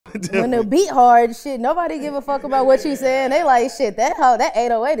When the beat hard, shit, nobody give a fuck about what you saying. They like, shit, that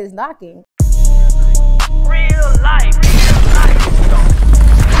 808 is knocking. Real life.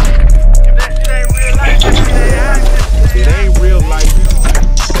 If that shit ain't real life, it ain't real life.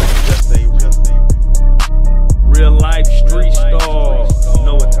 Just ain't real. Real life street stars. You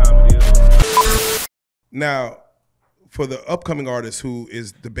know what time it is. Now, for the upcoming artist who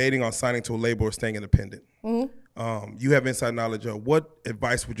is debating on signing to a label or staying independent, you have inside knowledge of what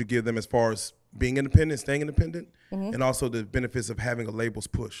advice would you give them as far as being independent, staying independent, and also the benefits of having a label's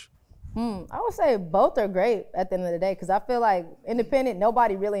push? I would say both are great at the end of the day, because I feel like independent,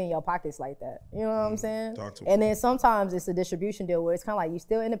 nobody really in your pockets like that. You know what I'm saying? Talk to and then sometimes it's a distribution deal where it's kind of like you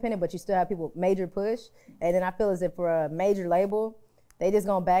still independent, but you still have people major push. And then I feel as if for a major label, they just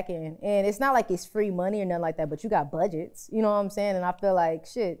gonna back in. And it's not like it's free money or nothing like that, but you got budgets. You know what I'm saying? And I feel like,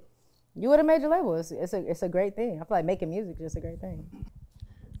 shit, you with a major label, it's a great thing. I feel like making music is just a great thing.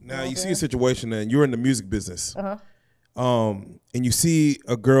 Now, you see a situation and you're in the music business. And you see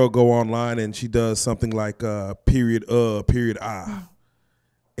a girl go online and she does something like period I.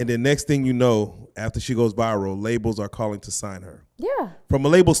 And then next thing you know, after she goes viral, labels are calling to sign her. Yeah. From a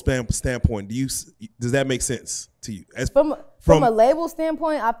label standpoint, does that make sense to you? From a label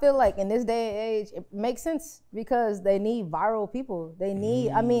standpoint, I feel like in this day and age, it makes sense because they need viral people. They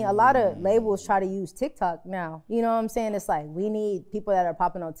need, I mean, a lot of labels try to use TikTok now. You know what I'm saying? It's like, we need people that are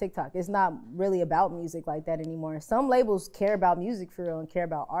popping on TikTok. It's not really about music like that anymore. Some labels care about music for real and care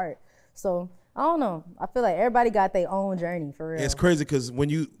about art. So, I don't know. I feel like everybody got their own journey for real. It's crazy because when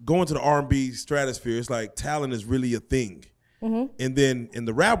you go into the R&B stratosphere, it's like talent is really a thing. And then in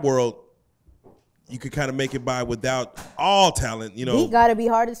the rap world, you could kind of make it by without all talent, you know. Beat gotta be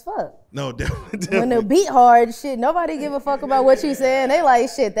hard as fuck. No, definitely. When the beat hard, shit, nobody give a fuck about what you saying. They like,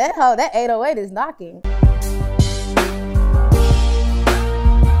 shit, that 808 is knocking.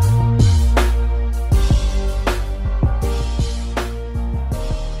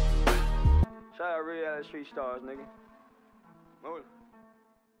 Shout out Reallyfe street stars, nigga.